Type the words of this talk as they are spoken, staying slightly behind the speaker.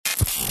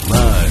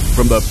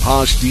from the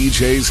POSH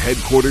DJs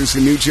headquarters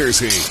in New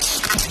Jersey.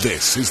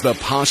 This is the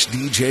POSH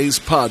DJs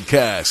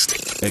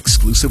podcast,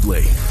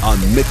 exclusively on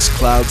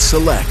Mixcloud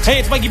Select. Hey,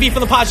 it's Mikey B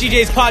from the POSH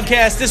DJs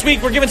podcast. This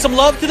week we're giving some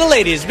love to the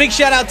ladies. Big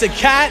shout out to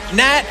Kat,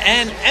 Nat,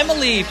 and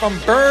Emily from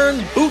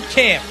Burn Boot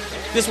Camp.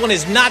 This one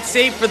is not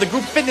safe for the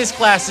group fitness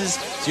classes,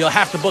 so you'll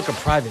have to book a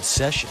private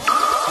session.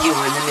 You're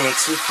in the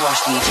mix with POSH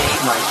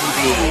DJ Mikey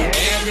B.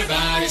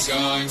 Everybody's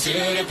going to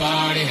the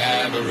party,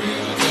 have a real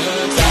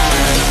good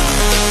time.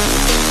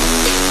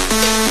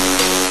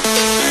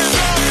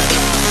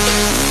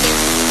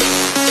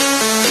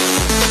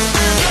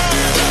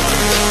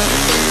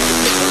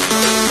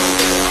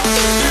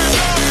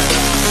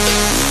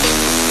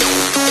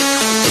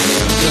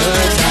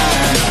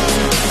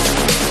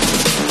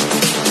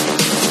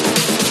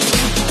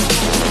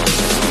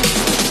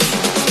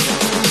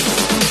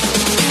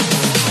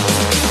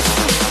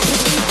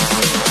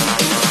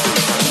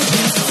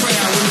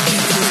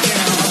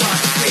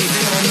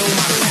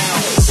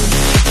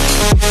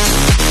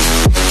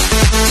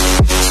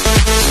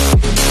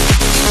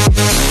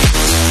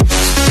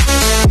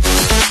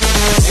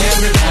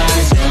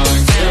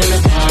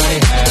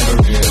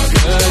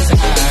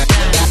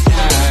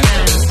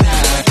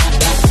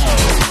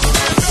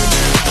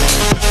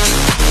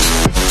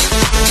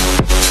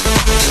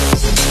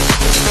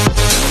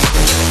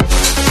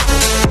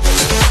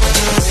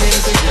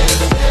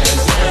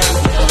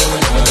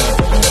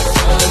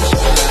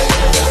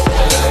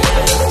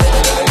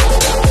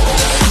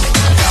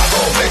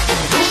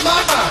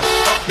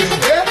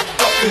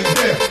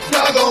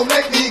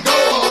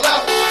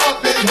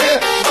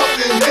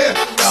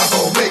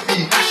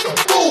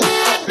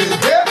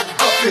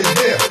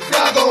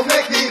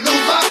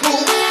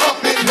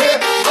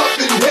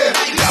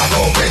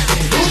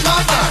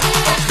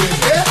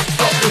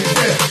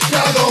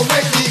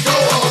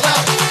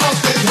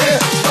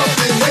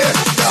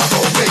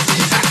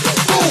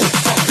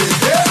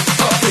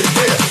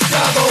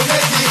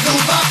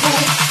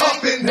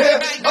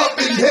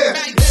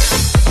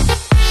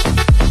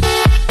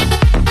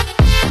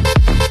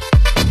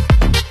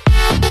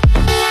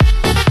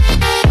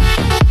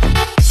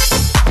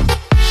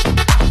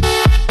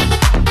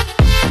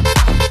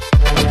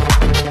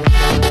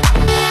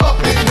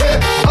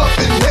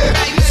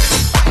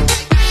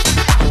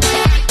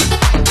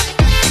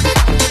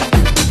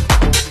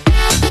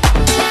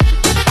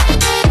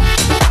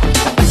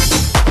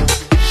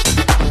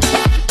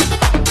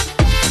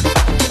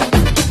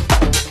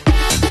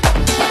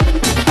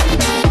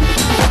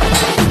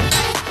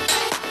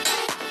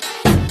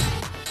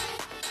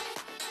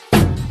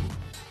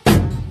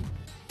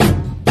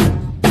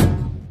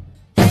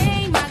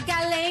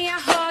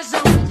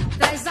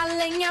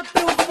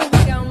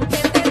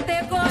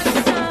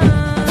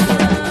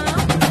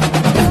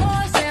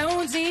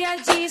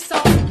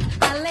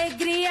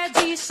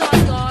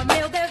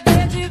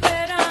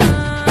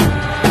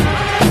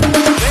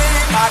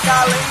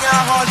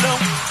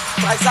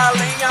 Traz a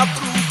lenha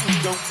pro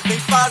fogão, vem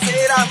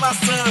fazer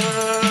armação.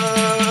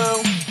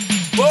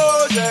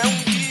 Hoje é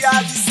um dia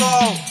de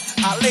sol,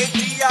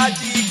 alegria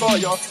de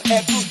goió,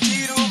 é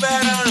curtir o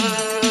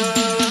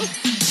verão.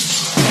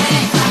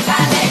 Vem, traz a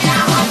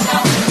lenha,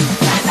 rojão,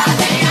 traz a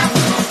lenha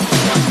pro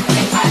fogão,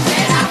 vem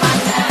fazer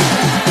armação.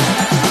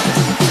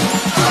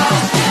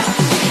 Hoje é um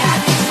dia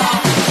de sol,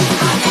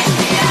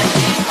 alegria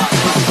de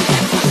goió, é curtir o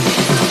verão.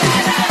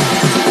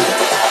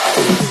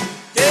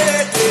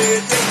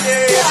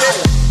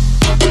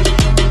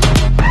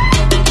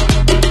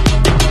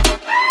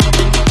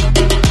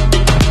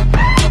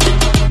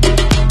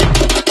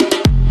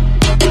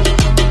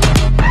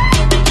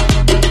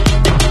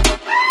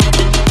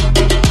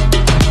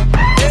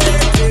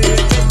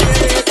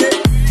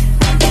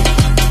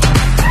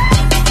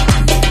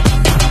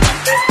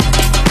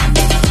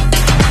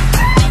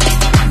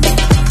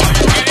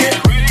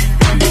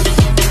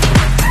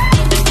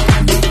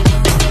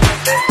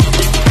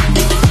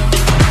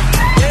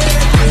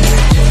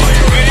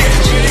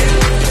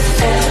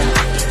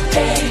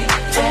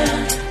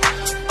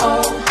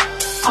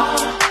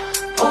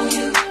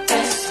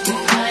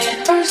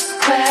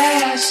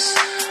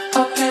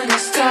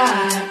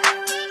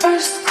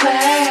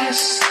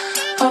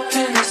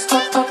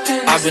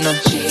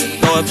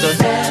 Throw up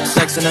the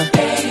sex in her.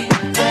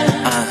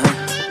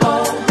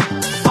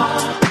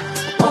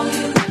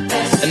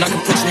 And I can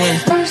put you in.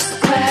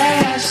 First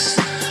class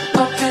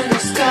up in the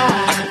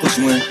sky. I can put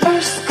you in.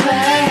 First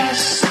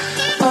class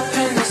up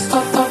in the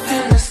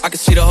I can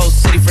see the whole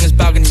city from this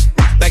balcony.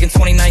 Back in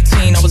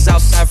 2019, I was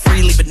outside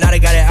freely, but now they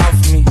got it out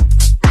for me.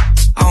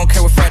 I don't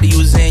care what Friday you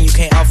was in, you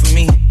can't out for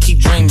me. Keep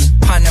dreaming.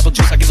 Pineapple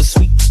juice, I give a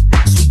sweet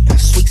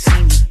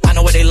semen. I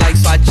know what they like,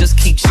 so I just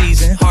keep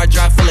cheesing. Hard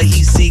drive full of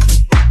heat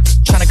seeking.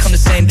 Tryna come the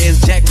same day as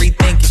Jack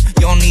rethinking.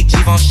 You don't need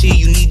Givenchy,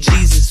 you need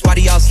Jesus. Why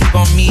do y'all sleep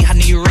on me? I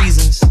need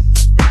reasons.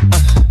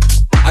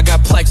 I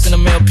got plex in the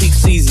mail peak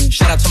season.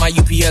 Shout out to my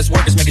UPS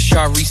workers, making sure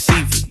I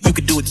receive it. You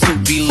could do it too,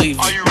 believe it.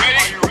 Are you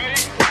ready?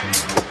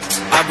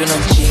 I've been up,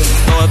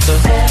 throw up the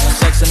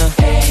sex in the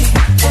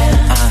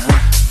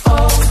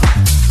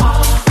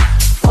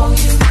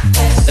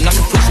Then I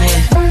can put you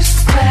in.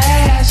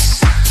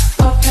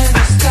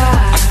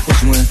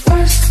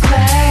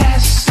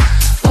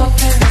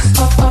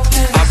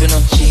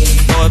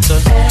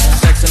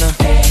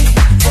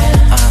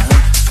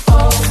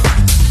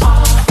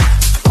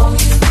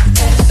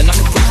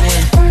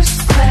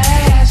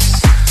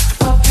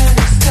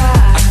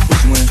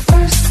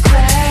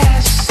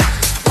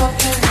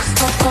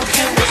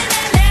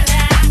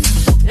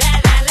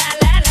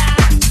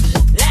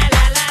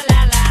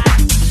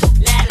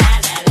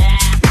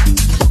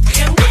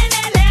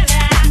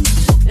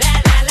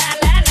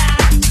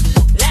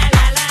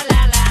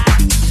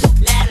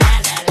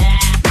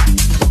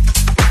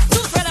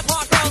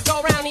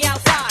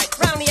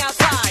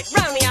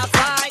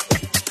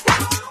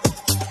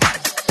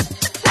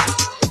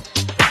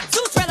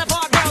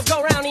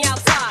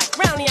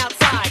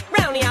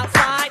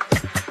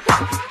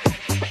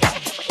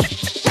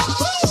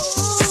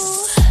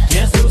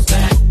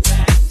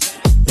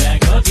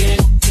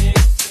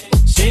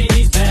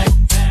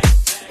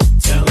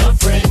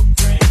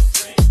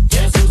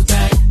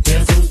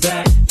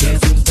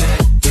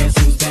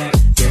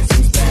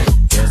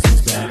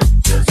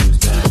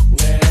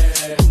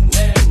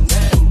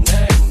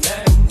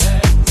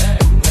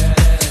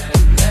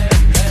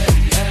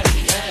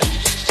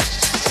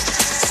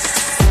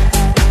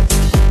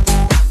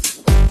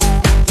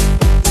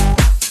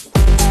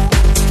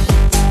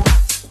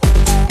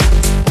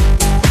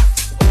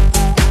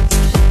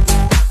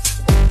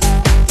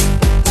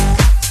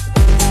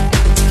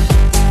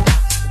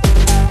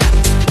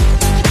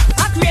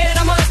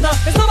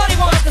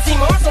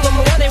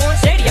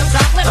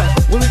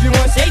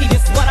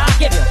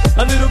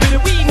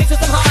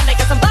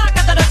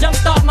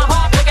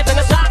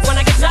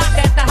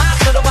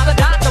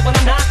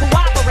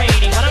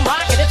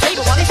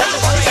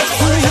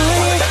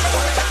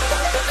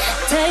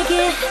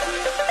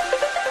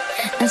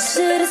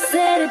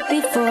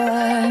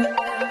 before.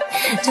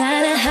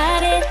 Trying to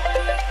hide it,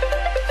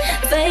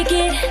 fake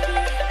it,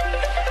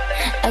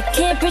 I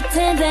can't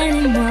pretend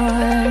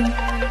anymore.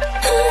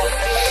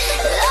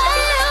 I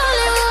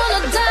only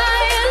wanna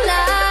die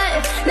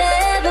alive,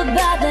 never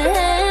by the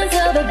hands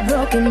of a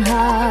broken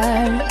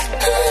heart.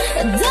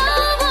 I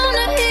don't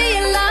wanna hear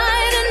you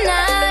lie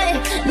tonight,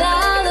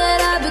 now that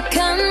I've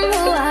become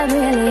who I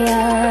really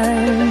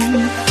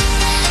am.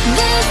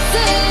 This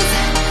is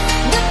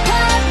the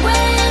part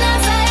when I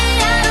say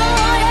I don't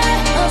want you.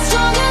 I'm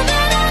stronger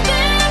than I've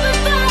been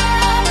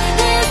before.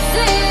 This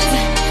is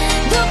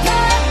the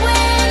part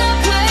when I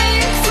play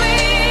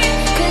free,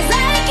 'cause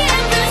I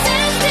can't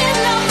resist it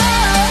no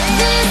more.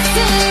 This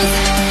is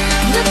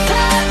the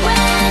part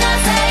when I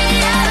say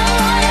I don't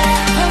want you.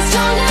 I'm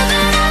stronger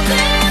than I've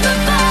been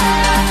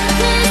before.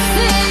 This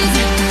is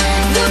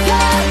the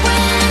part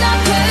when I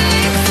play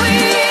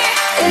free,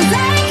 'cause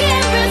I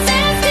can't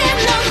resist it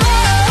no more.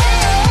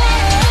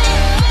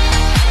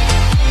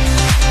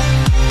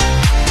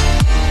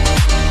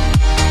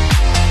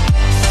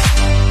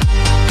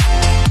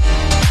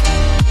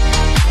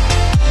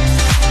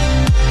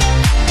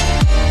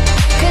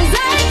 Cause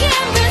I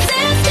can't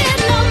resist it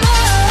no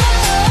more.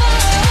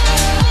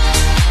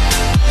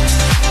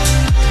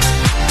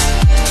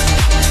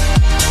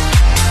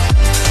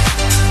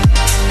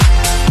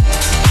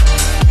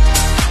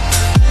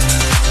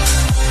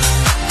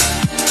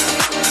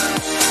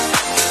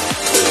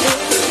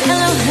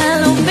 Hello,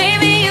 hello,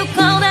 baby, you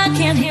called, I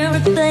can't hear a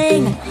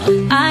thing.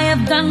 I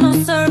have got no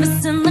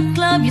service in the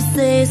club, you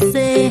say.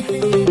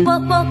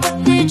 What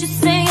did you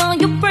say? Oh,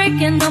 you're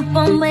breaking up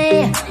on me.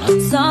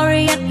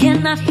 Sorry, I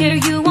cannot hear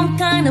you, I'm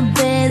kinda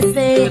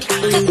busy.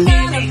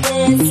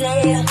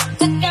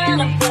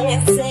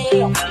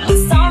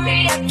 Sorry,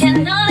 I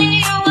cannot hear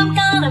you, I'm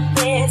kinda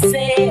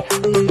busy.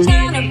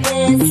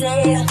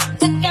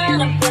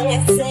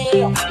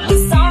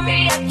 Sorry,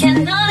 I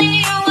cannot hear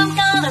you, I'm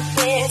kinda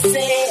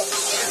busy.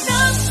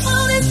 Stop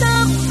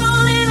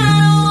falling, I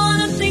don't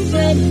wanna think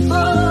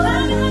anymore.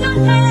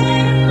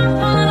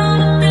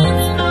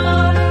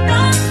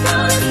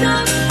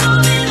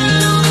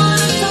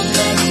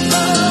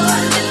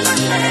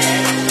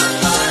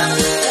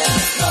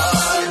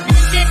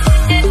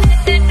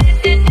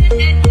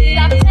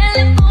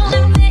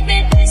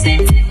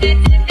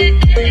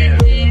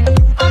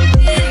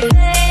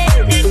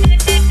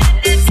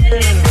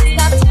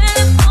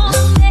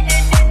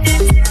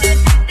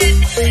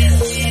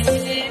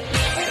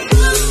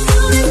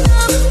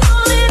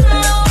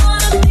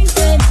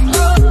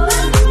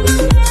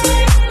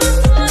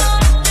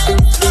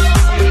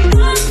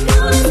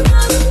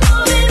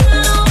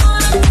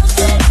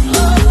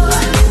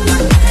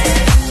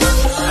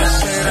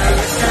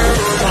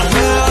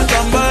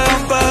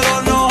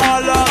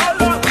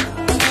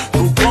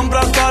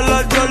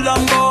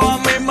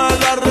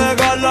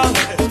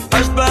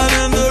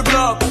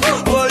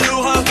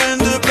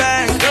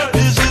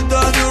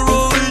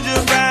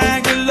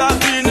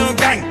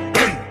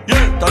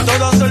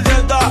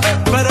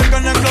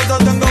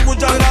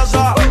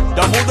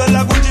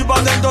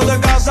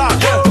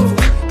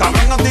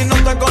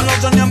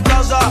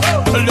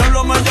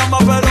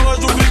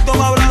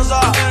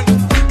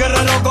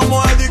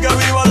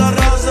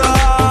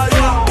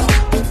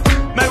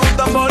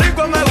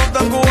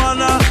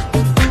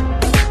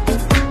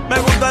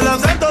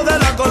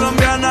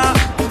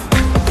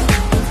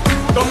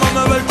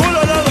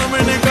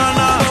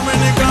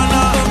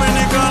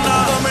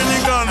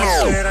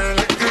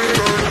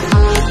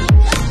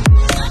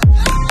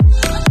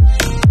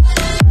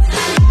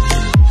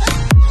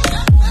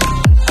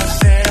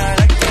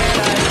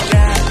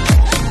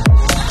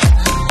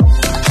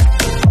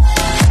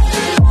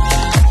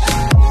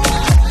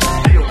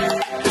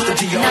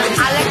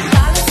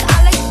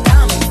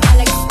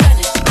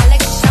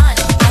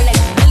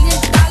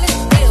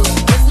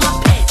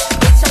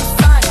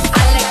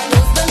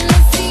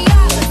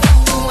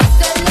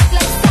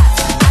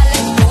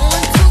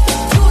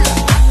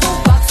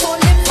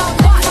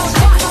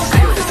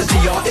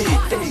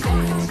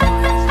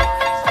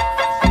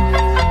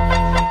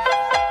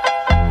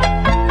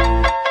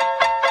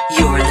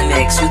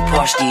 with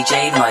POSH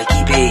DJ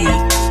Mikey B.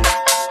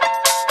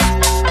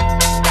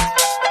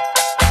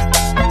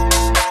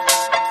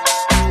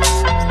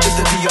 It's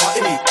the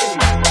DRE.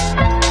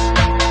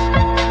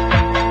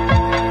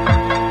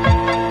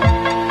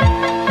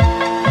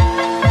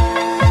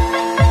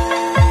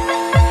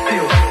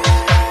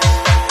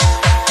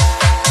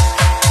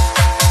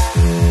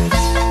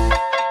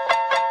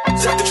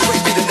 Dr. Dre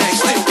be the name,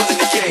 still running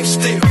the game,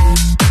 still.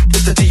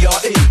 It's the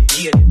DRE,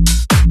 yeah.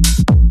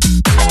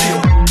 Still,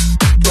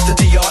 it's the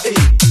DRE.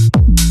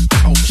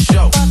 Oh, for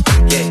sure,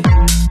 yeah.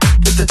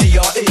 It's the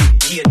DRE,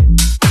 yeah.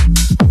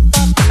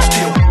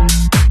 Still,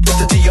 it's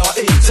the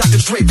DRE. Dr.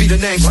 Dre be the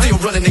name, still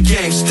running the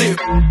game, still.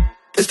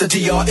 It's the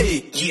DRE,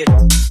 yeah.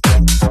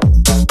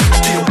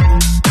 Still,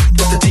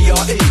 it's the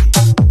DRE.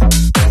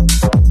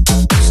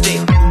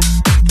 Still,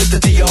 it's the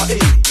DRE,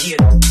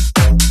 yeah.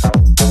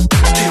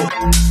 Still,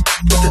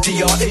 with the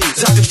DRE,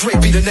 Dr. Dre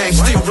be the name,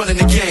 still running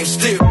the game,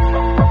 still.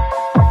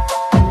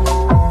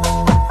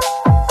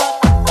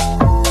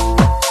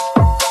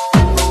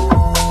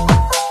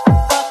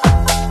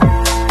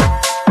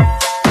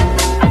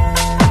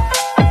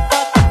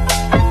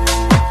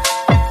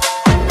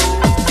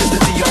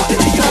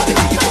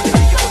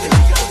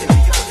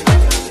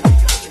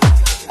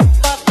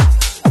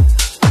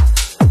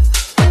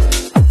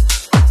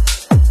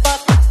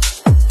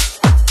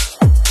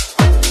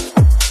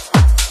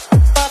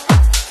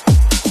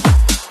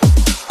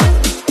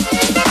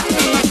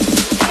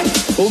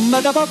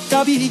 Come da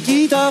poca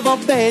picchita va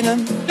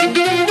bene,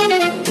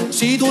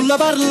 se tu la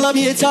parla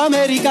miezza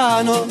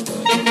americano,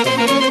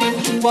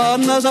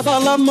 quando si fa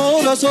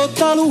l'amore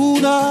sotto la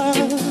luna,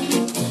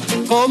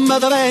 come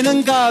da viene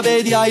in capo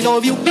di I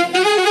love you.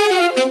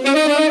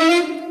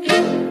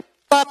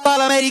 Papà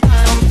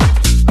l'americano.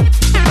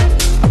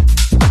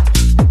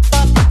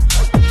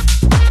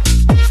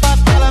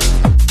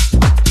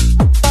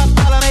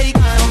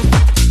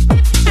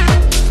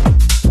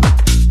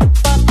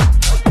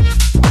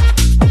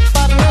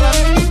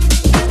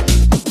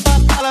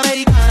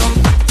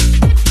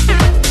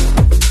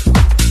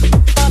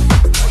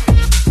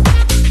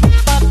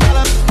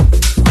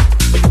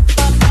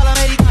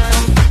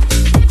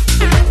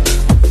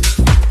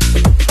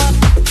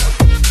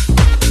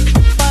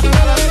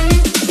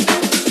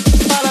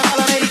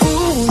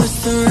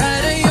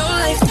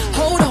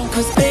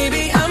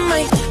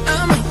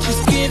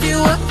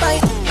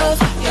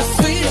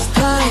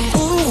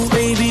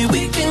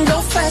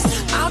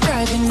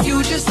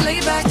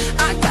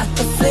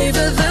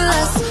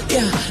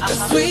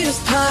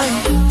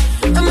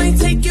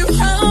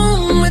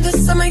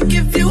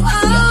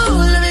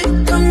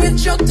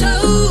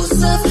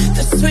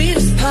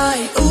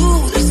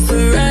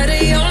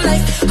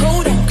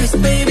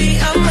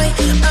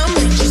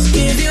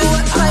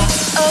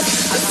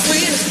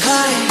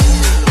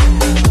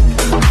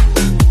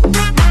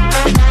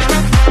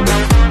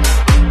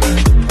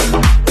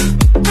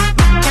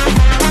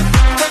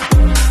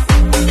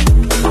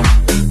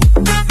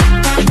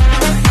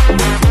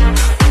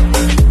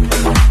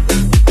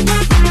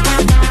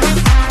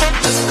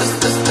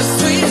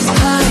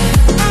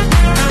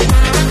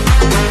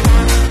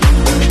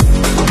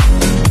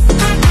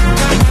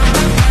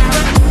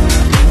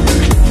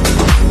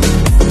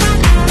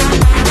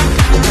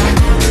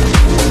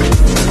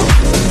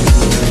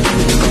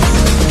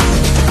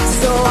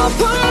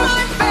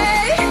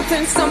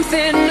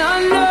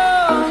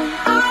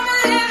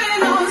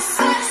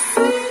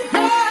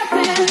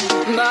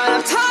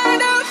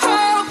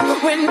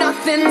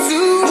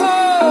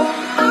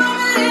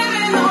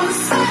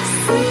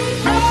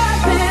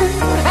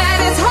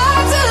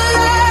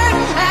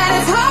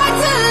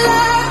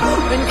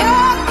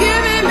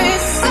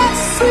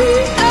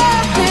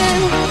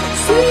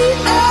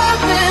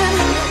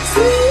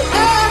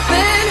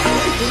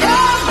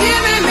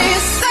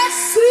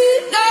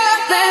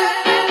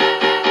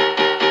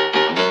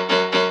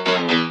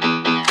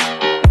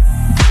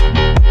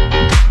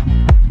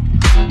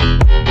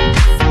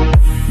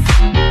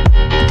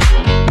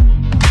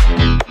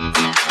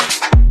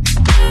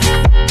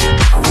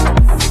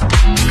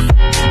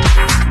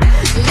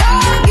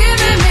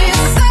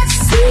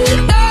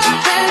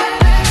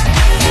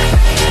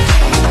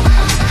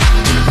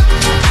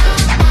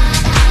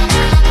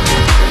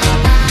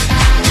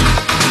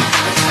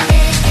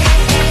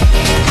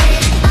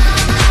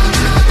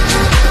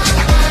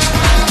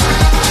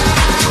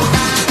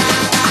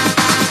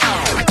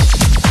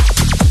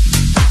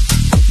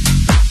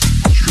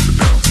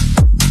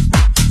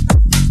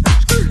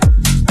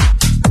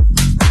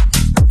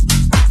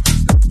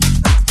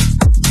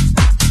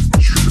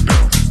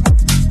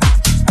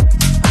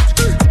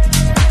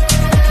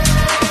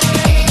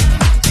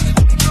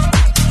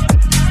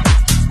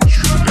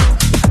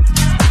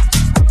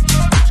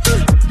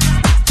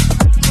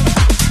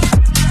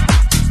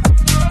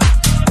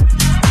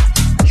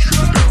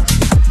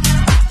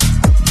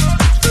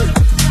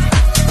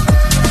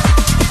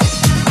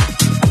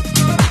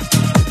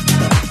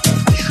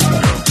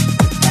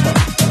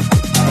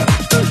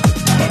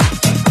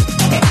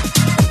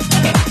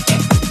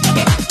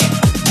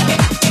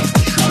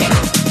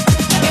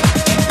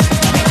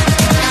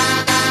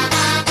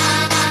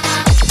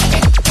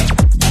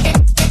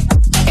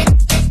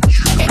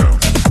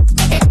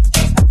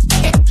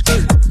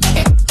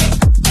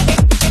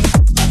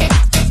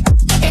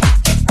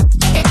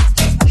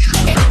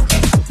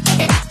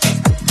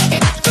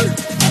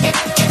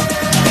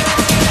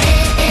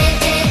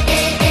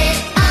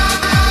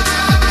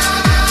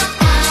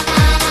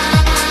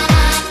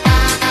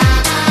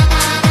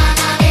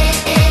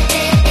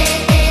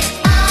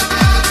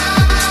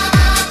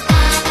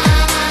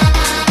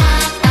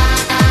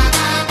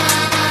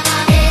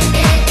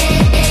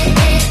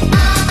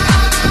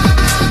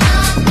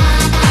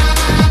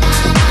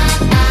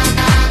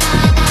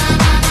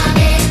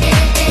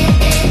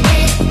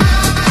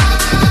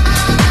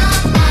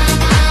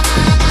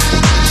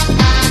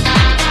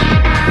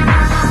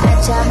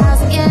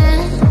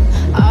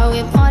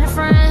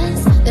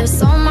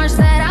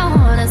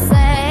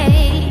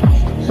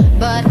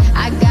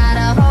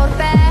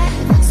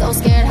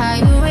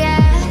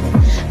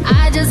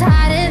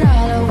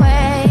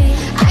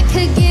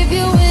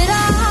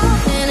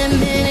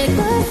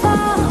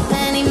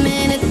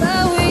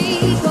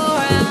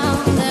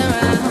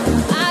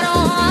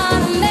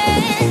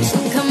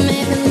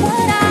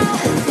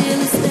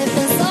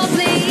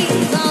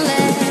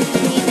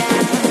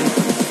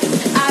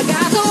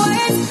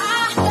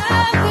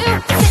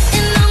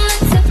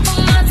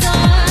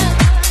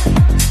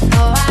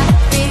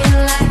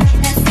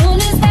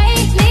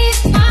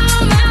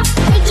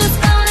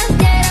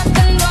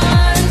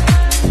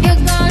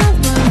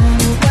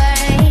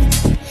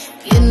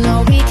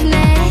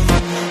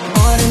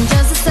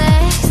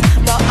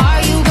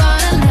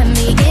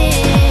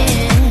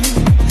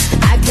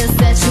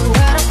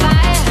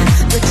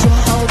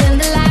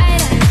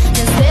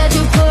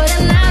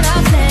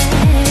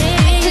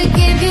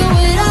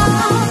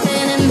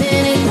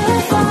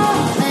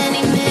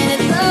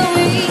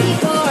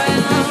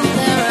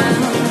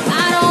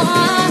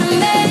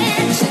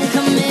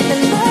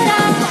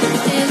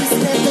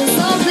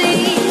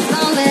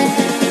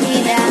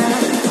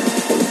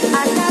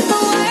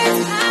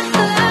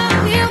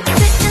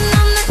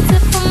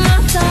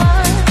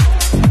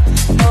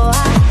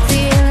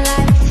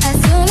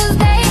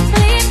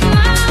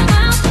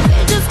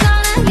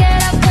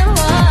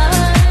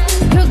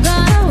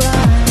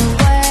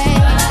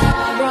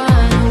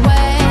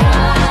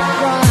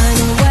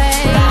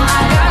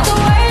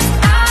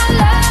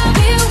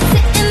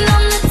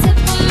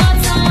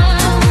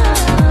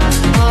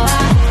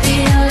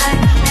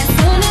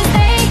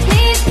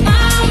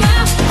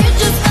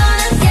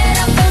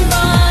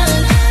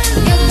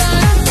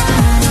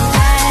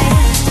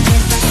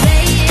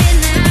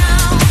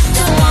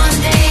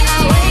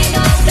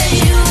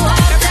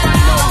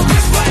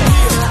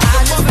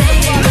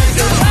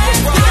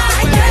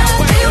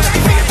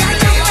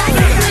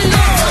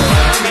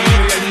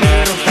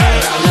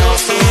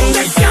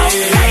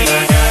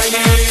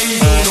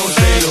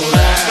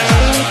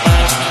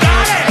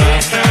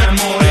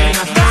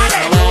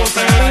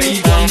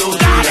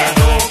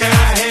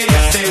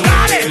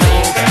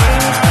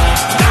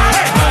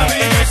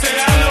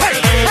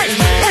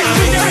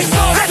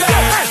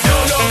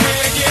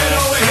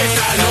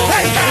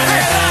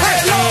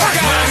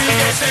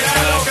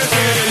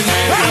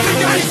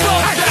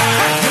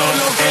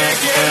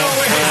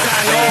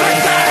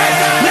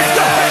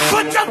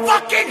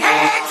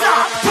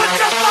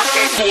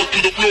 4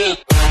 to the floor.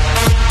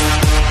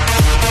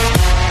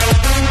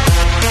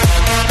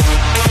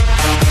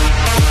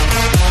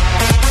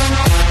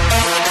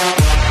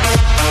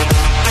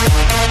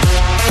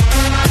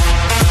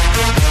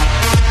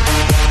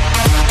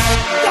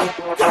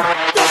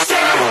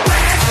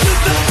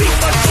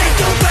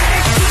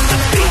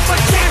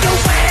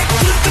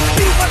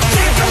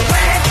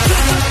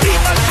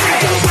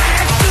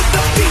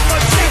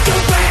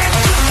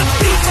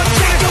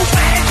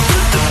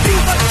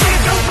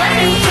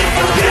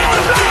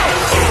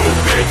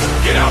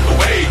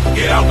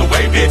 Get out the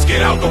way, bitch,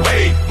 get out the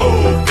way.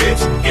 Move,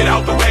 bitch, get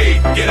out the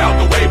way. Get out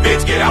the way,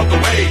 bitch, get out the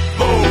way.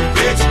 Move,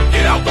 bitch,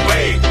 get out the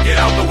way. Get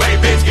out the way,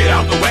 bitch, get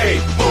out the way.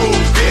 Move,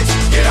 bitch,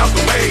 get out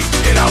the way.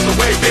 Get out the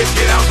way, bitch,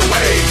 get out the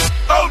way.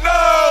 Oh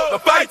no, the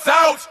fight's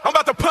out. I'm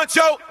about to punch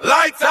your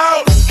lights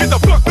out. Get the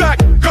fuck back,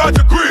 guard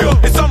your grill.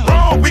 It's something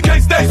wrong, we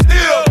can't stay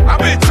still. I've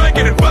been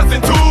drinking and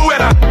busting too,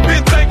 and I've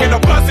been thinking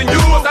of busting you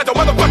upside your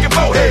motherfucking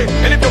forehead.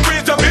 And if your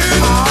friends jump in,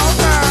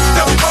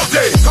 tell me OJ,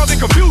 causing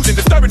confusion,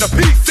 disturbing the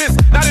peace. It's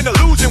not an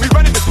illusion, we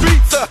running the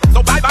streets.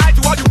 So bye-bye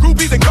to all you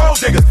groupies and gold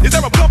diggers. Is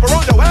there a bumper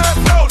on your ass?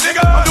 No,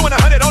 nigga. I'm doing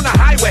 100 on the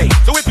highway.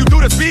 So if you do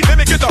the speed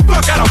limit, get the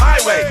fuck out of my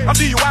way. I'm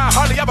DUI,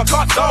 hardly ever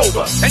caught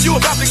sober. And you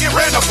about to get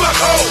ran the fuck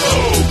over.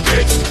 Oh,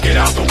 bitch, get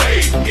out the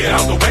way. Get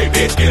out the way,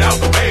 bitch, get out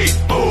the way.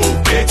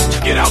 Move, bitch,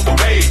 get out the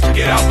way.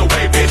 Get out the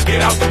way, bitch,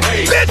 get out the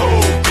way.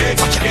 Move,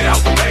 bitch, get out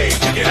the way.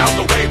 Get out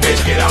the way,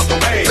 bitch, get out the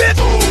way.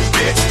 Move,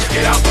 bitch,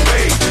 get out the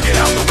way. Get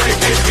out the way,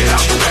 bitch, get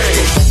out the way.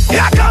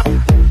 Here I come,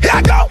 here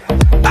I go.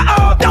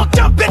 Uh-oh, don't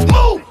jump, bitch,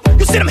 move.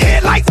 You see them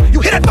headlights, you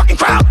hear that fucking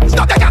crowd.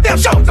 Start that goddamn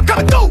show, I'm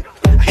coming through.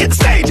 I hit the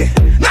stage and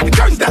knock the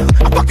curtains down.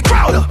 I fuck the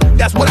crowd up,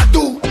 that's what I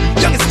do.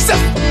 Young and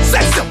successful,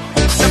 sex simple.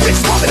 That bitch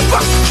want me to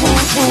fuck.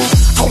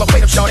 Hold up,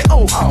 wait up, shorty.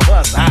 Oh,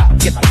 what's up?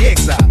 Get my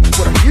dicks up.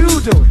 What are you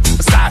doing?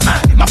 Besides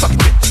mine, my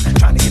fucking bitch.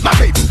 Trying to get my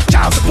baby.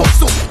 Child support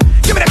soon.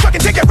 Give me that truck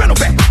and take that rental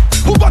back.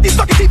 Who bought these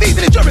fucking TVs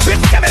in the jury,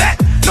 bitch? Give me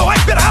that. No, I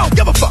ain't bitter, I don't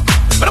give a fuck.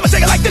 But I'ma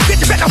take it like this, bitch.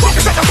 You better walk,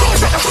 you better roll,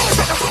 you better roll,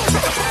 you better roll, you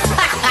better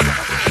roll.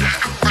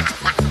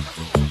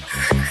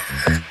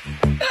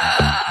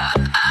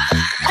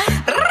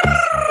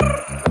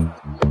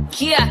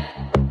 Yeah,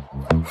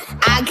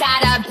 I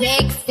got a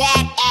big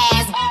fat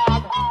ass.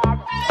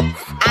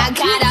 I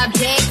got a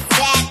big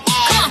fat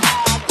ass.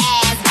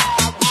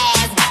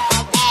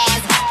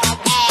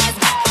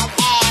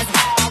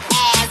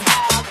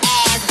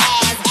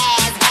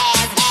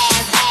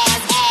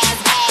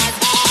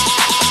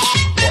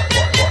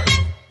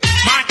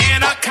 My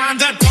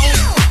anaconda don't.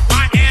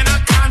 My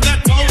anaconda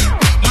don't.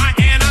 My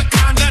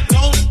anaconda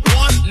don't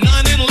want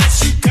none unless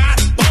you got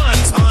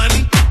buns, hun.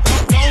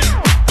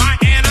 My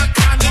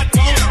anaconda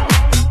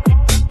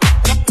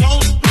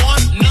don't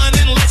want none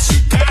unless you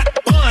got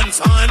buns,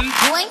 hun.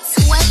 Boy,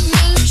 toy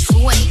named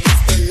Troy,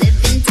 used to live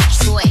in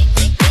Detroit.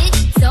 Big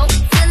dope,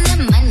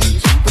 feeling money,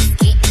 he was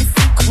getting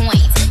some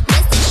coins.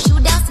 Went to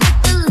shootouts with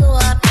the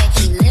law, but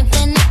he lived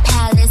in the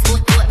palace.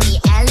 Bought me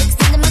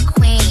Alexander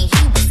McQueen,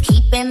 he was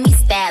keeping me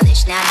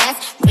stylish. Now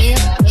that's real,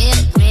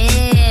 real,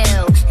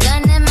 real.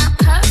 Gun in my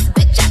purse,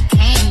 bitch, I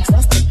came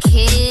just to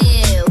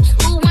kill.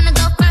 Who wanna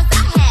go first?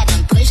 I had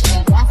him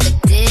pushing off the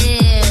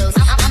deals.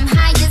 I'm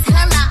high as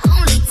hell, I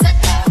only took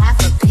a half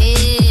a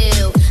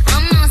pill.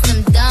 I'm on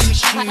some dumb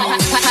shit.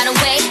 By the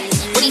way,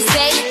 what he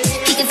say?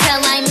 He can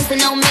tell I ain't missing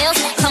no meals.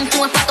 Come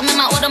through and fuck him in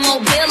my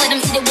automobile. Let him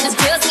eat it with his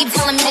grills. Keep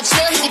telling me to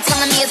chill. He keep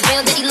telling me it's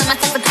real. That he let my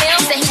sex appeal.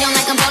 Said he don't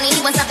like him bony.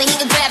 He wants something he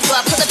can grab. So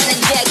I pull up in a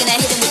jag and I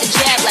hit him with a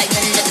jab like.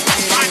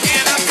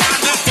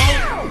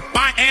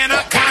 My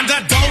anaconda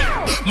don't.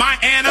 My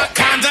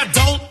anaconda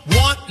don't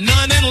want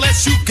none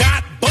unless you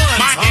got buns.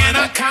 My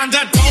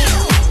anaconda don't.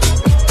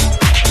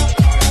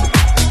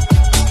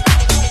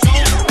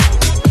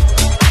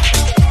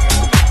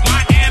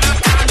 My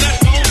anaconda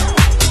don't.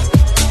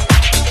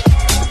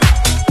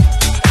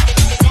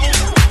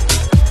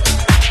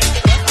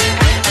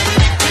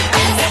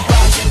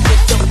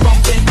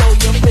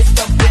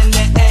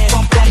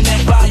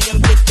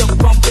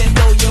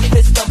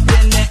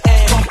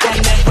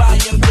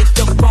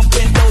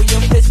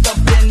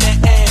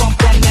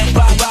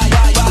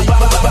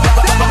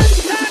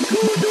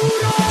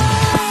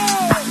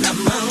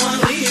 La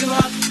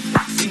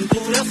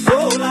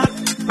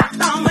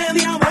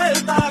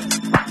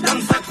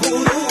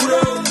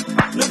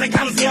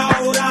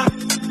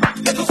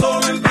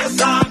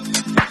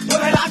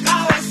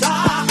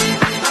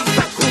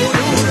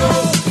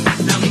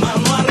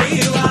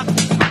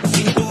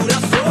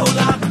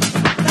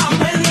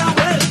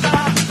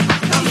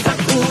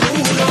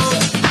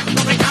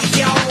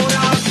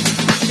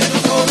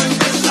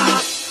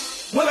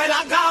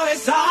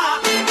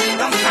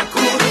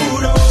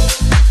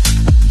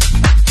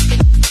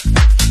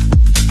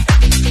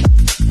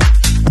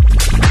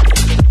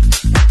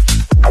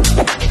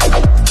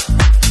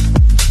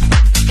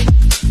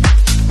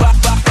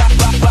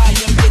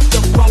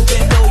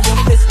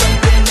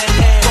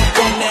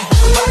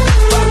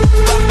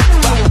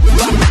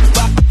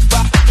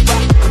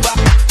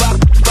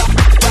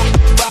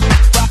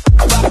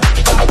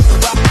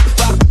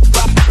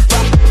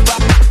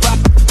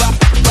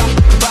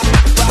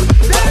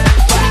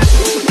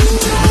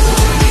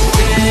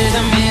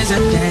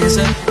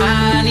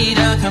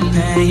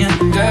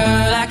million.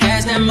 Girl, I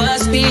guess that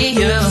must be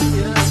you.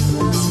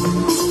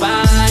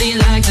 Body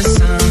like the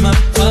summer,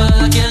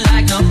 fucking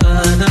like no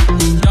other.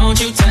 Don't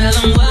you tell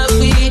them what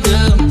we do.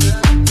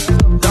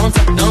 Don't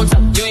tell,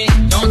 you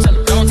ain't, don't tell,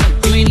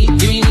 you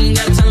ain't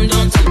gotta tell them,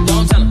 don't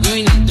tell, you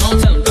ain't, don't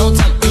tell,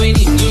 you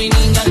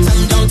ain't gotta tell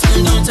them, don't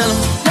tell them.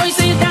 Know you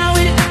say you're down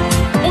with it,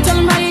 won't tell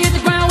them how you hit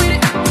the ground with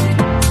it.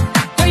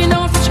 Girl, you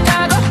know I'm from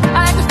Chicago, I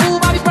act a fool,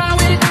 Bobby Brown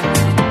with it.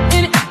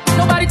 In it,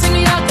 nobody take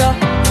me out though.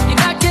 You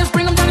got kids,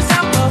 bring them down to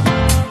South though.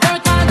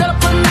 Every kind of girl,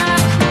 put them out.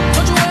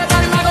 Don't you worry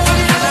about it, Michael, what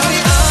it is.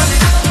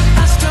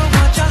 I still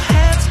want your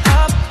hands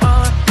up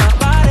on my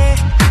body.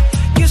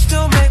 You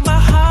still make my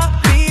heart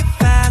beat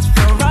fast.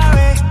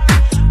 Ferrari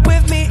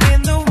with me in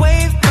the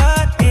wave,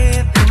 but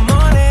in the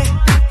morning.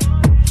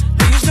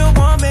 Do you still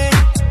want me?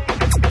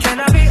 Can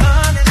I be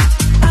honest?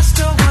 I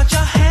still want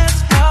your hands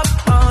up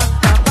on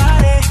my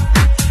body.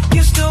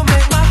 You still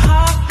make my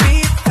heart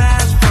beat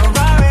fast.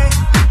 Ferrari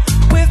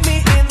with me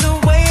in the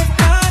wave,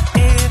 but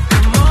in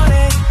the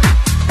morning.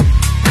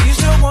 Do you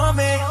still want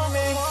me?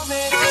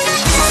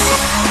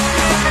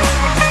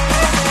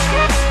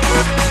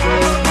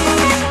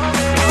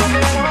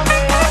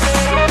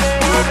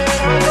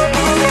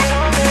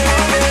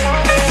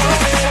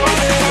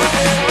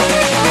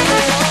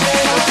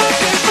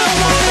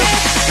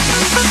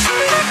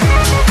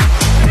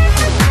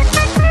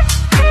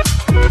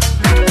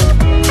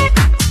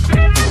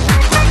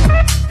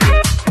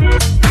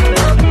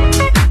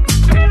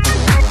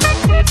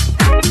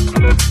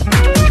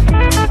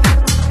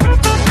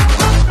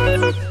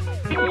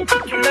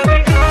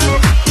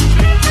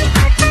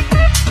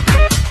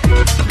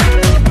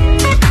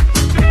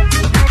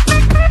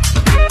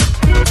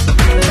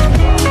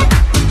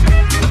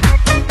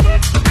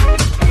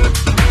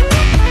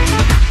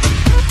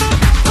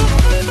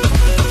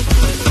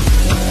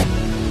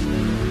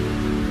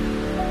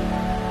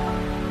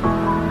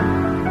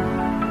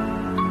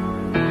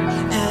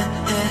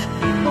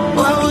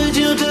 What would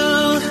you do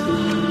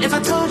if I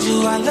told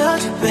you I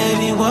loved you,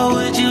 baby? What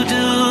would you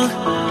do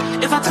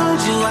if I told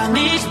you I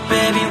need you,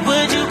 baby?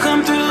 Would you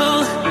come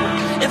through?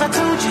 If I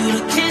told you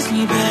to kiss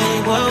me,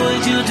 baby, what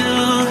would you do?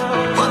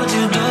 What would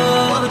you do?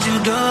 What would you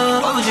do?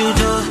 What would you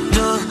do?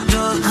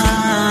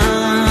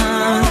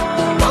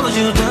 What would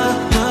you do?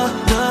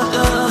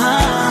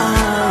 Oh,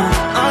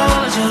 what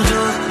would you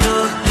do?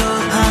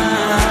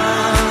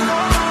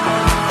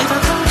 If I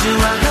told you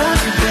I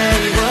loved you,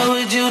 baby, what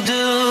would you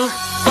do?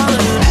 What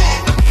would you do?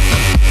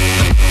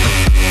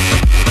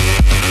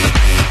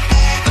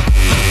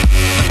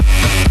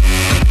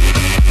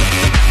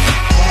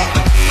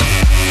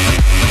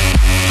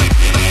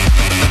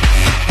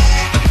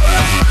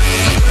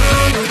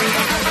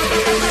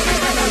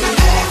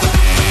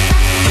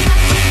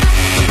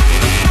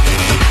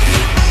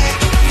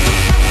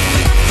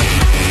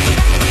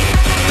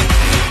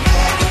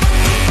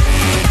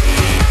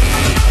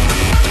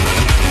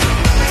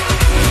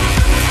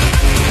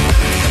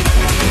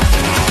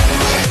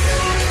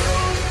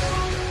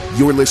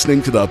 You're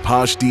listening to the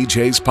Posh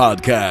DJs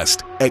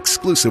podcast,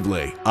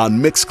 exclusively on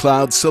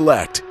Mixcloud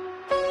Select.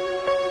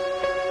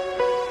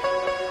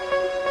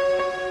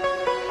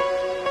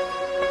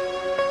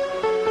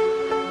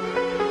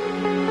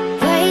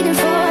 Waiting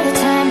for the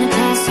time to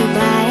pass you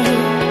by.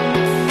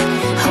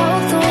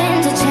 Hope the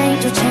winds will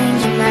change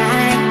your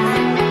mind.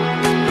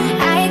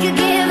 I could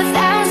give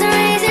 1,000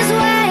 reasons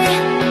why,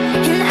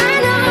 and I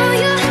know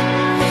you,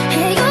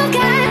 and you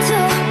got to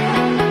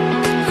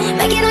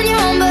make it on your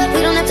own, but we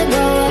don't have to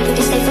grow up, we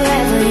can stay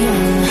forever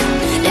young.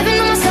 Living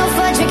on my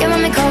sofa, drinking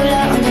rum and cola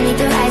underneath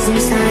the rising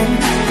sun.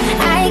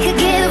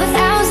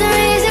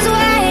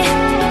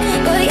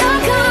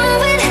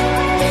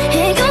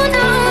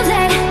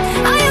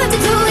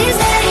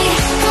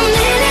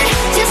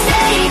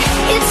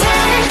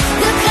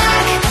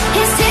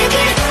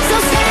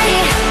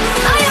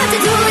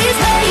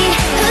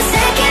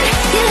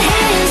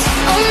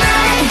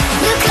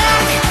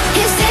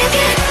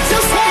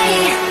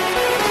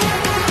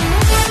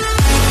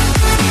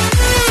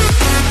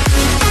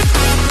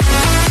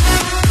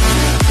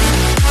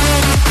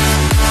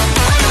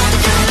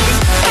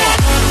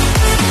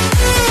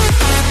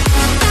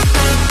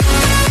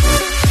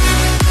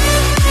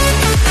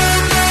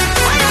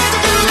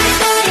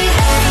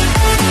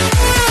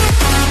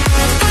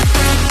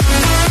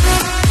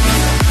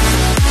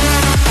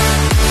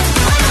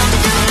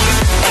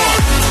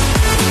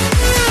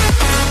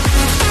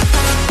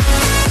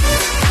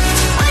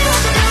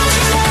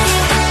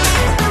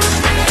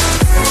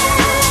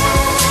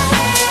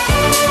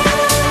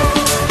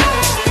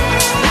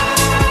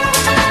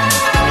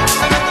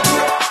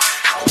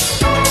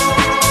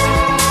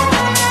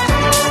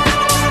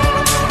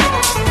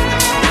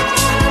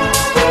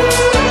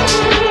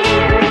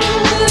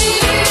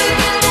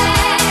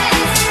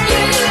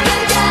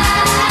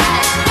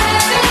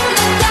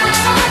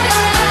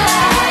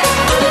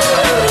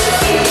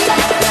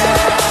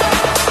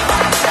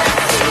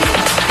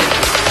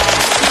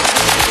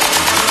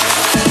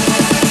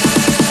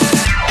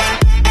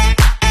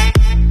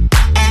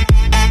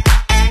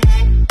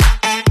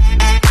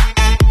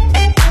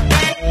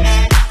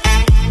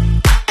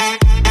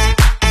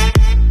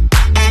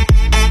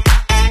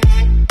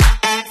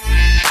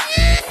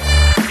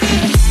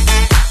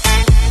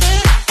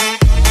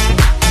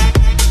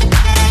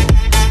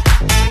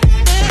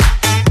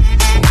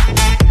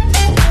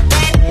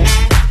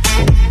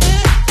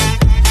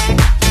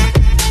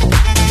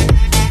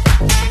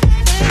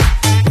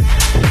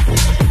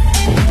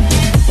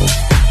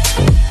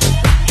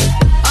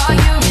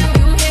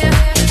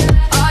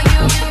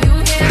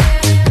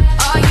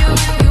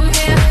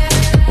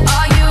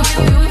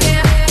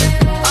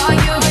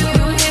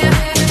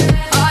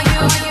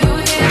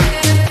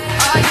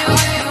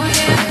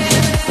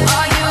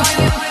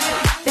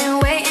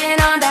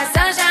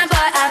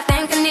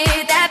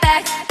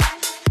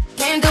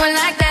 do it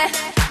like that.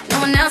 No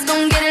one else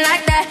gon' get it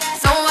like that.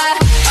 So why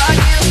are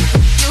you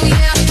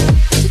yeah?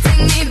 You take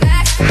me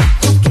back.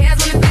 Who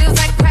cares when it feels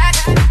like crack?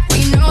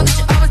 We know that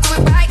you always do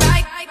it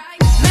right.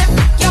 Man,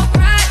 your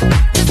pride.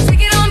 Just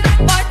take it on back,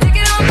 boy. Take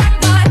it on back,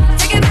 boy.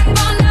 Take it back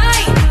all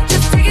night.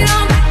 Just take it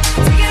on back.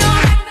 Take it on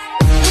back.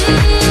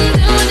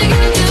 Do what you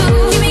gotta do.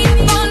 Keep me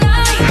up all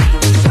night.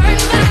 Hurt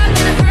vibe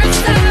and it hurts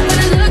side when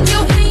I look you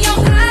in your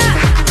eye.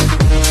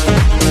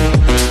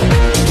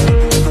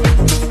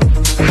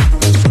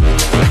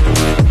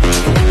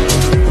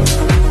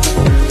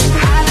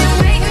 I've been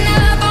waiting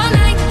up all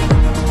night.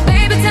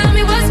 Baby, tell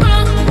me what's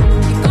wrong.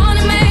 You're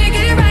gonna make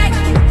it right.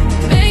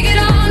 Make it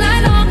all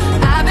night long.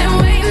 I've been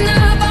waiting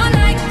up all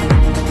night.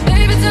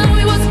 Baby, tell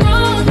me what's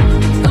wrong.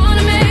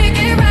 Gonna make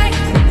it right.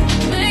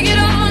 Make it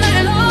all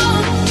night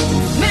long.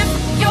 Man,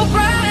 your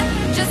pride.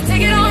 Just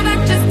take it on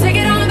back. Just take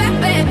it on back,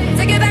 babe.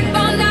 Take it back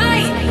all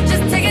night.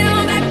 Just take it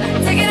on back.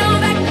 Take it on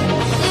back.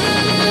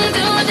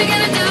 Do what you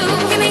gotta do.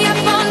 Keep me up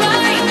all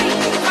night.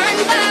 Hurt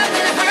vibe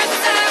and it hurts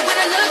side when I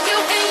look you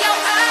in your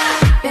eye.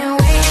 Been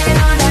waiting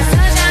on that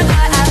sunshine,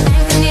 but I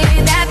think I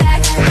need that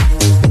back.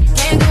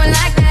 Can't do it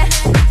like that.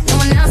 No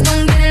one else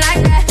gon' get it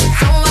like that.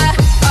 So why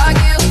are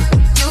you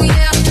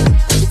yeah?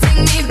 You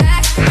take me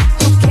back.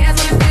 Who cares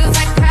when it feels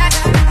like crack?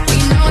 We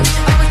know that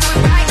you always do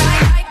it right.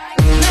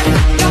 Man,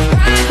 your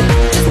pride.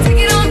 Just take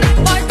it on back,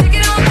 boy. Take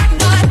it on back,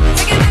 boy.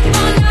 Take it back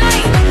all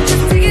night.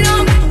 Just take it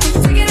on back.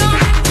 Take it on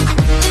back.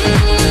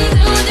 Do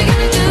what you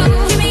gotta do.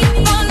 Keep me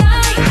up all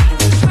night.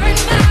 Hurt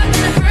vibe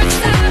and it hurts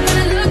side when I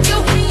look you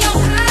in your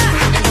eye.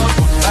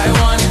 By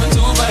one, even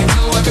two by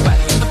two,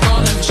 everybody in the floor,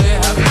 let me show you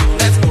how we do.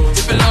 Let's go.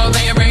 Dip it low,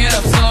 then you bring it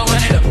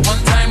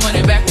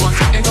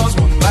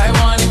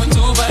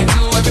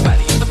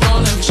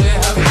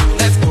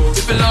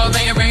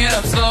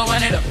up slow,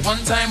 run it up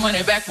one time, run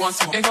it back once.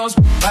 It goes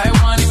one by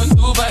one, even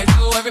two by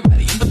two,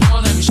 everybody in the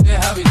floor, let me show you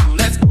how we do.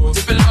 Let's go.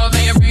 Dip it low,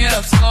 then you bring it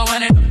up slow,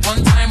 run it up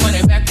one time, run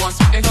it back once.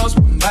 It goes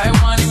one by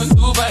one, even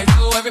two by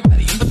two,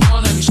 everybody in the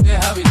floor, let me show you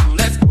how we do.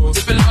 Let's go.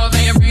 Dip it low,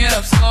 then you bring it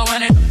up slow,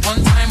 run it up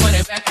one time, run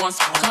it back once.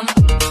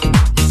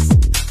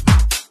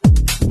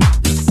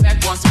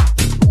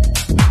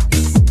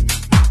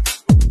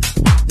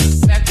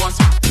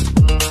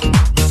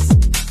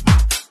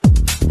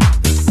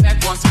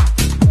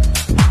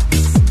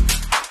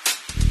 goes one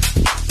by one,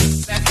 even two by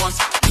two,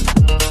 everybody in the floor,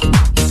 let me show you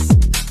how we do.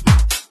 Let's go. Dip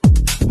it low, then you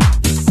bring it up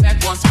slow, run it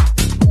up one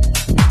time, run it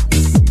back once.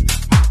 Come back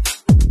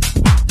once.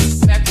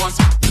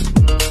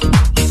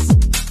 Back once. Back once. Back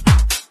once. Back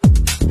once.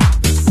 Back once.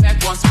 Back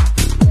once.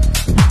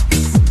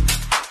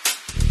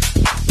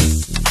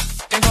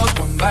 It goes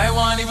one by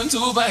one, even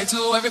two by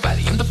two.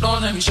 Everybody in the floor,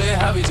 let me show you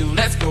how we do.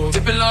 Let's go.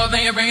 Dip it low,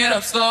 then you bring it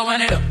up slow,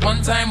 run it up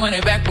one time, run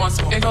it back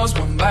once more. It goes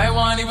one by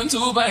one, even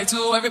two by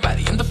two.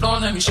 Everybody in the floor,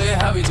 let me show you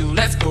how we do.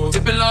 Let's go.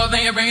 Dip it low,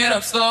 then you bring it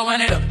up slow,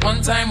 run it up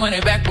one time, run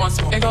it back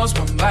once more. It goes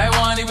one by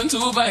one, even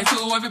two by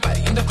two.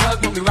 Everybody in the club,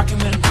 we'll be rocking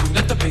with them.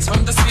 Let the bass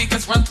from the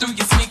speakers run through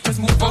your sneakers,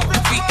 move over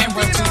your feet and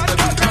run to the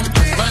beat. Come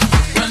run,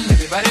 run,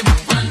 everybody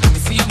move, run. Let me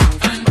see you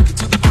move, run. Rock it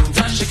to the groove,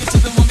 run. Shake it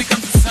till the moon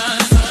becomes the sun.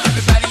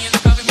 Everybody in the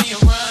club, give me a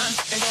run.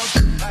 It goes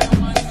one by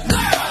one.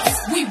 Girls,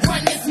 we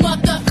run this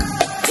mother.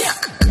 Yeah.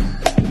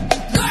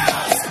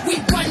 Girls, we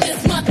run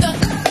this mother.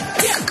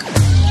 Yeah.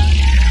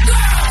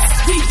 Girls,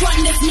 we run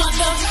this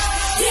mother.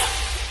 Yeah.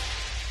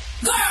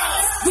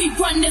 Girls, we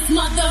run this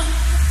mother.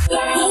 Who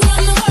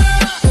run the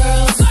world?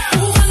 Girls.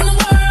 Who run the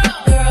world?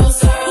 Girls.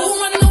 Who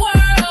run the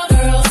world?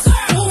 Girls.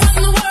 Who run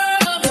the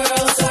world?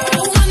 Girls.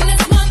 Who run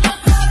this mother?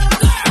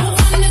 Who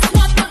run this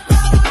mother?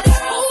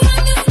 Who run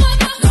this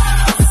mother?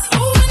 Girls.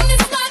 Who run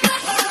this mother?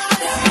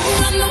 Who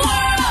run the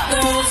world?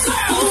 Girls.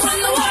 Who run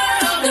the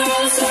world?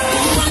 Girls. Who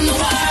run the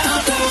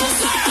world? Girls.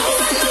 Who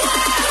run the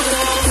world?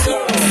 Girls.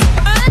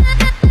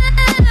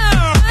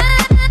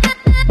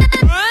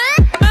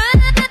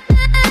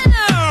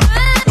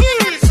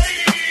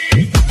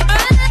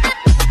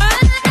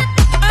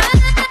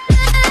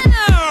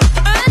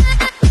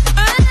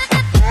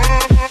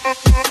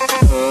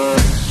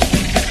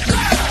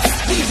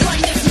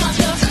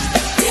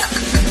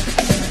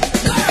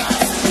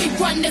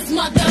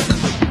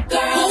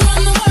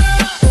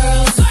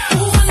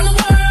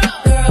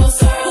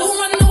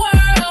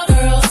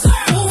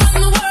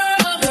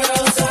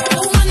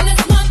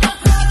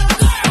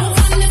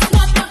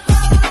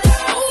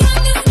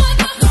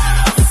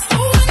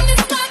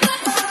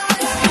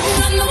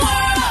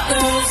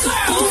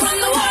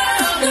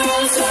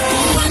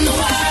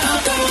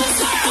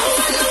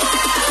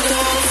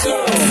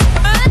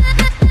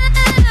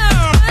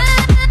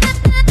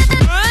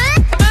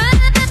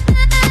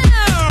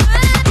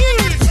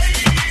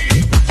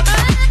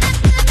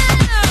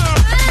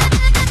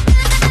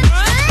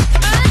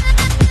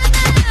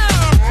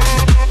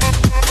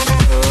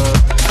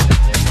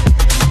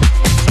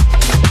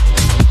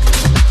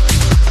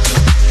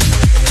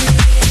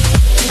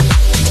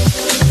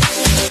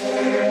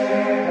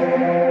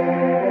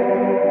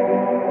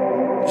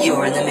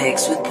 You're in the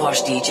mix with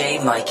POSH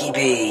DJ Mikey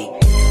B.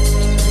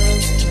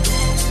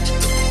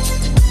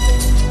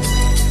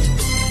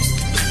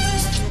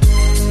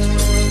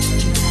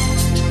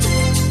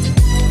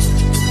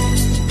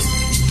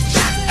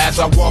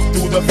 I walk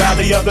through the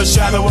valley of the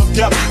shadow of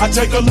death, I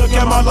take a look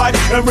at my life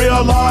and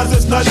realize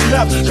there's nothing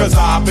left. Cause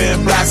I've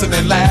been blasting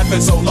and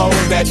laughing so long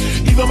that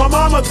even my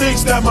mama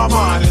thinks that my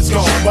mind is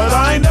gone. But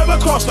I ain't never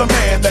crossed a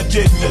man that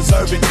didn't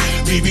deserve it.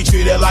 Me be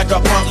treated like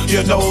a punk,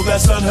 you know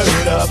that's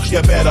unheard of.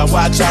 You better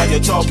watch how you're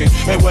talking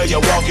and where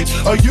you're walking,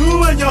 or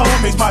you and your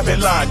homies might be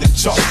lined in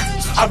chalk.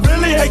 I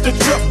really hate the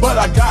trip, but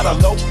I gotta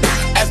low.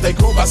 As they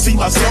grow, I see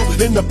myself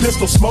in the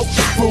pistol smoke.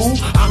 Fool,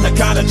 I'm the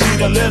kind of G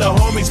the little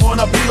homies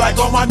wanna be like,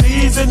 on my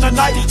knees in the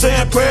night,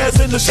 saying prayers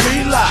in the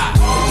street light.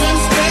 Been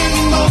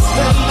spending most of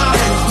their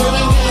lives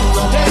living in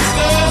the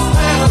gangster's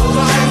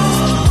paradise.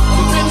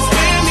 Been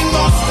spending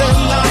most of their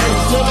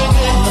lives living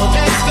in the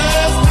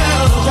gangster's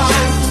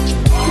paradise.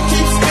 We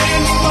keep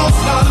spending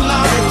most of our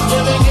lives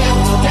living in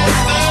the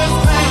gangster's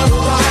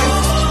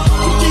paradise.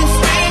 We keep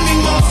spending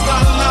most of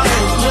our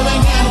lives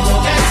living in the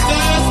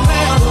gangster's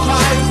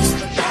paradise.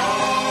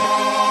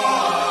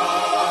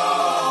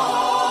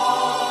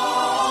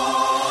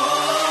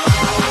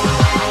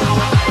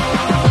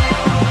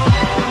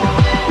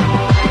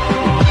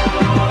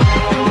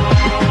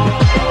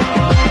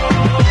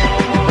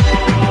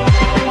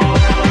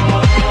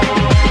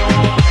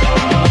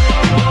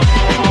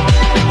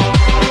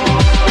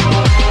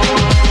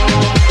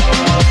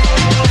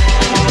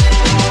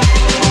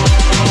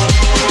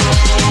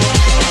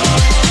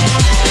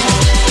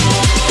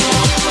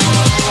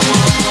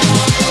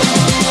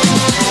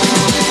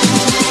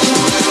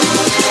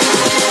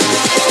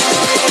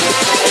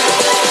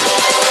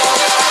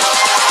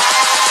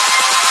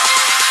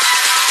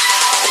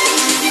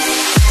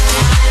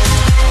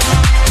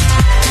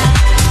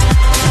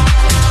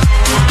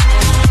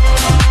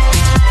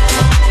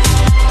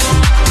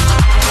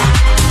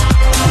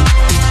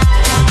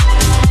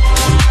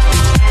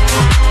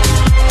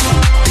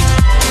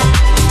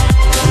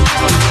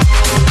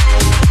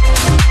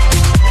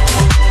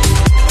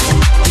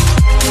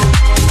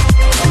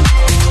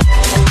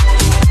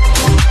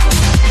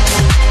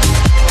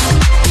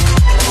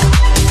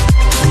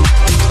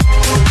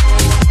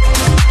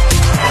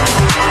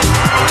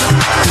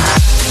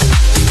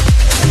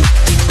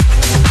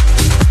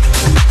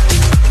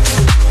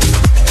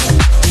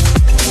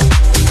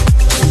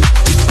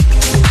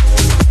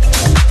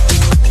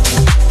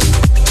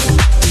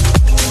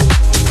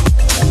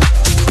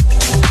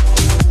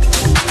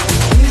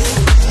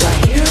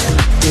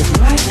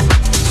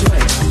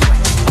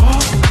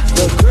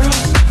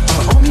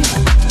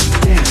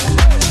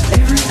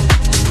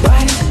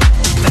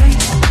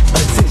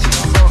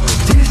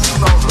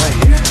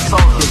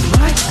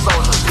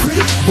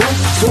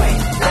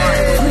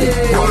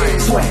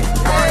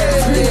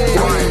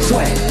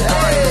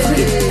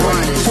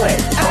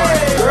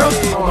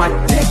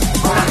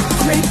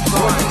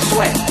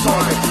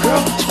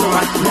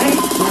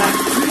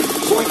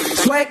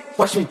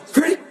 Watch me,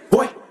 pretty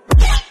boy.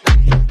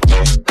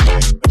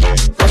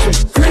 Watch me,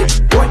 pretty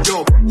boy.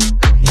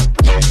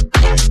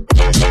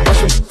 Watch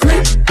me,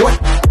 pretty boy.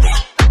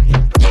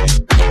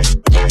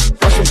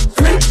 Watch me,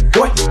 pretty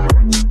boy.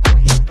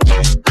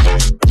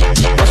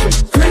 Watch me,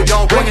 pretty. Yo,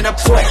 bringing up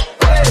sweat.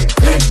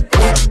 Pretty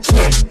boy,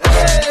 sweat.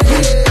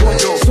 Pretty boy,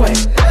 sweat.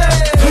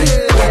 Pretty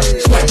boy,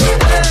 sweat.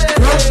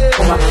 Girl,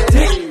 on my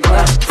dick, when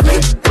I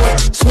pretty boy,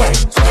 sweat.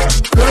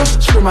 Girl,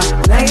 screw my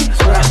name,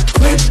 when I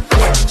pretty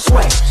boy,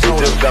 sweat.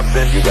 Do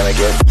something, you're gonna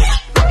get.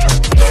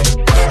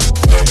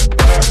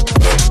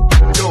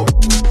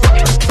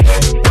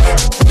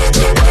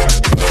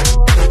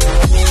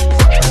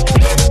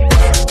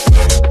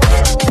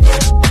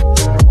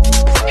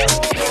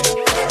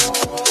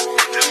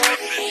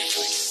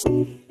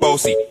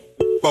 Bossy,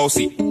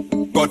 bossy,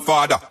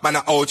 Godfather, man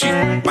a OG,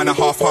 man a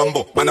half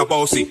humble, man a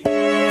bossy.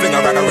 Fling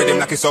a rag a rhythm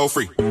like it's all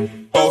free.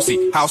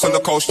 Bossy, house on the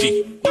coast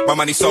G. My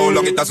money so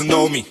long it doesn't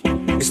know me.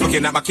 It's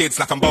looking at my kids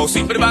like I'm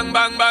bossy. Bang,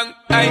 bang, bang,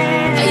 hey.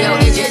 Hey yo,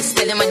 Idris,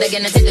 tell them what they're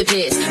gonna take the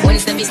piss. When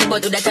it's the beast,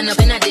 about to that turn up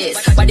in a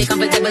diss. Body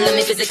comfortable and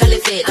me physically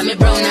fit. I'm a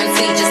brown and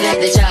sweet just like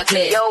the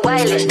chocolate. Yo,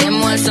 Wiley, them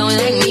all sound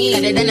like me.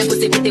 Other than a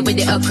pussy pretty with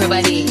the upper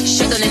body.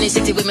 Shut down in the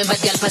city with me bad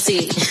girl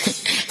pussy.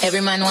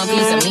 Every man want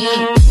piece of me.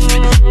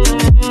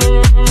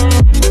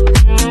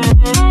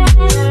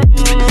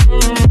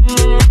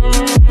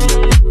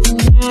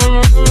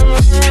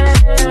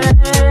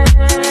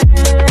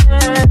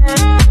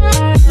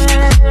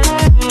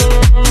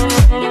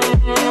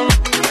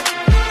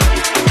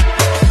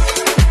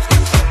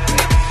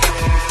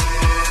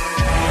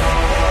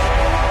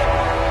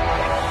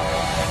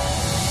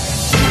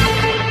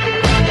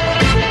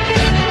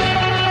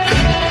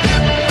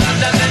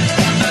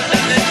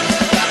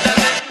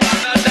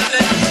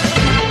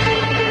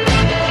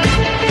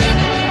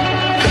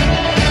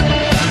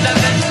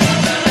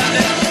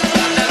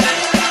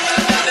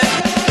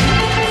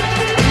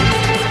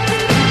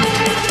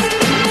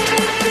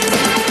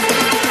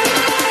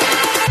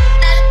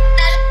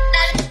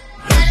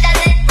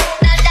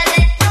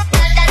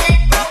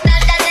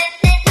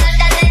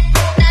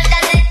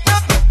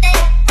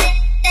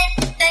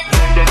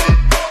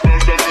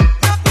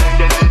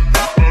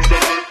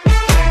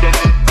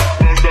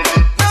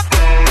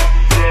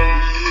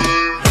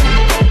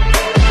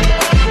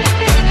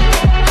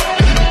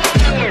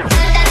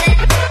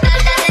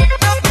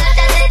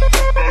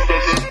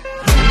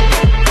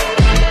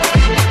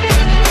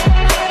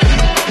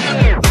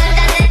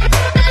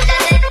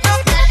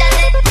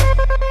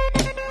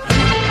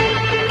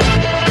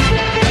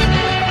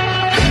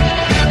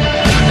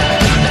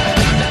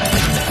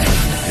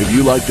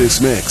 like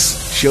this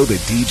mix? Show the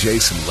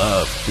DJ some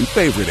love and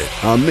favorite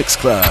it on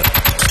Mixcloud.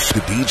 The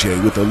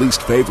DJ with the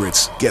least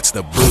favorites gets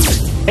the boot.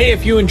 Hey,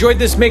 if you enjoyed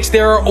this mix,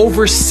 there are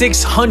over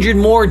 600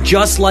 more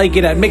just like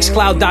it at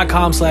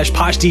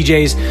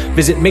mixcloud.com/poshdjs.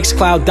 Visit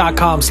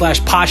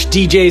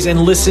mixcloud.com/poshdjs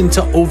and listen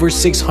to over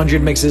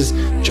 600 mixes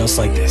just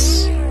like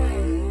this.